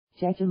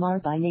Jejomar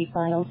Binay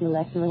files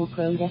electoral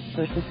protest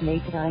versus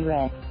Makati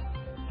Rep.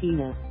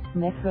 Peña,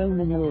 Metro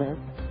Manila,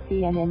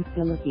 CNN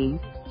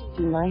Philippines,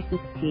 July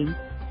 16.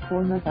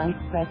 Former Vice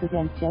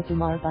President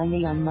Jejomar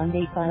Binay on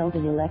Monday filed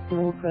an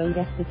electoral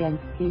protest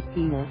against Kid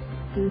Peña,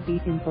 who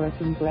beat him for a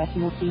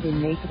congressional seat in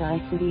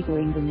Makati City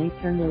during the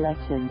midterm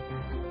elections.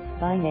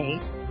 Binay,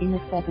 in a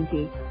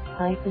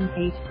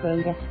 70-page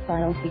protest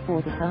filed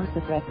before the House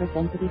of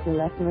Representatives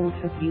Electoral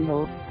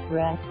Tribunal,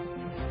 HRET,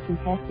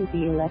 contested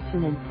the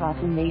election and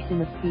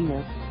proclamation of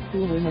Peña, who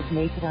won as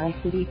Makati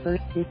City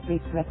 1st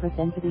District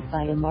Representative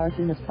by a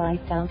margin of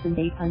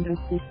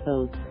 5,806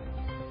 votes.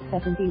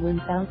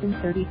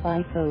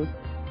 71,035 votes,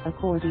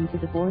 according to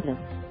the Board of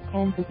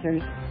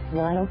Canvassers,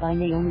 while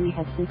Binay only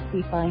has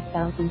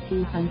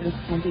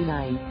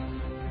 65,229.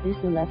 This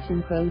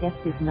election protest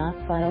is not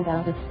filed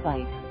out of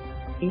spite.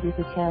 It is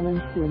a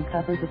challenge to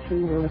uncover the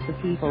true will of the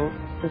people,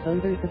 the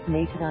voters of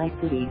Makati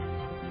City.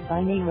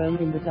 Binay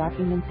wrote in the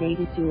document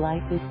dated July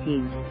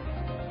 15.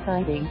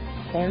 Citing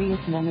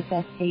various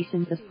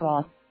manifestations of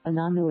fraud,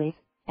 anomalies,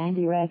 and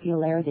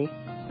irregularities,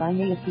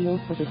 Binay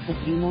appealed for the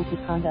Tribunal to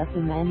conduct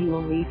a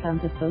manual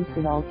recount of votes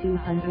in all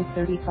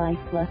 235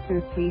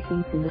 cluster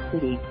precincts in the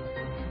city.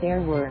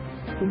 There were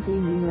simply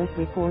numerous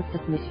reports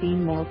of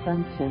machine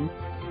malfunctions,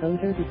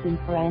 voter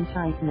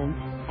disenfranchisement,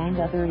 and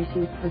other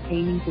issues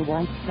pertaining to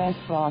widespread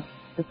fraud,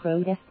 the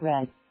protest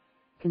read.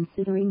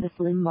 Considering the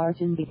slim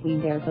margin between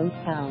their vote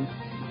counts,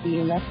 the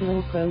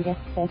electoral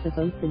protest says the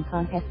votes in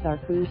contest are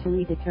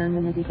crucially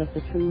determinative of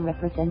the true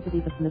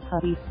representative of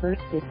Makati's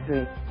 1st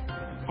District.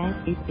 As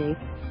it is,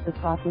 the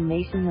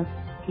proclamation of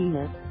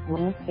Peña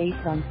was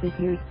based on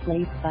figures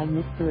placed by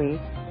Mr.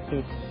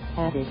 It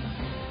added.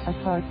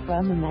 Apart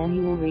from a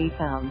manual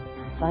recount,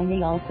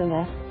 Binay also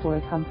asked for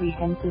a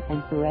comprehensive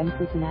and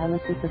forensic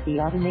analysis of the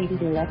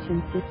automated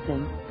election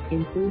system,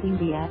 including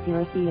the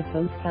accuracy of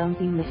vote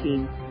counting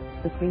machines,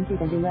 the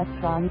printed and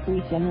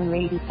electronically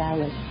generated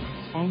ballots,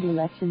 and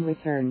election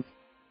returns.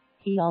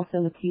 He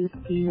also accused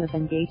Peña of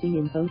engaging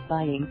in vote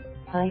buying,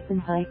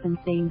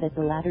 saying that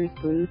the latter's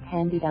group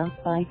handed out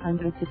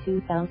 500 to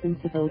 2,000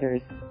 to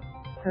voters.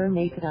 Her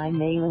Makati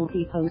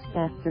mayoralty post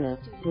after a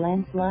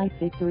landslide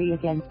victory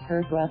against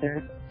her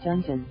brother,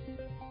 Junjun.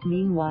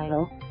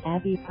 Meanwhile,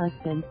 Abby's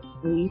husband,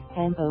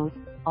 Campos,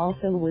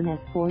 also won as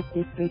 4th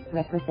District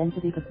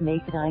Representative of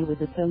Makati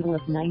with a total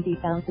of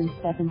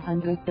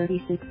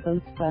 90,736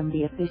 votes from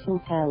the official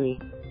tally.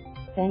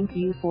 Thank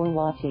you for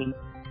watching.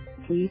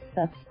 Please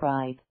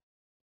subscribe.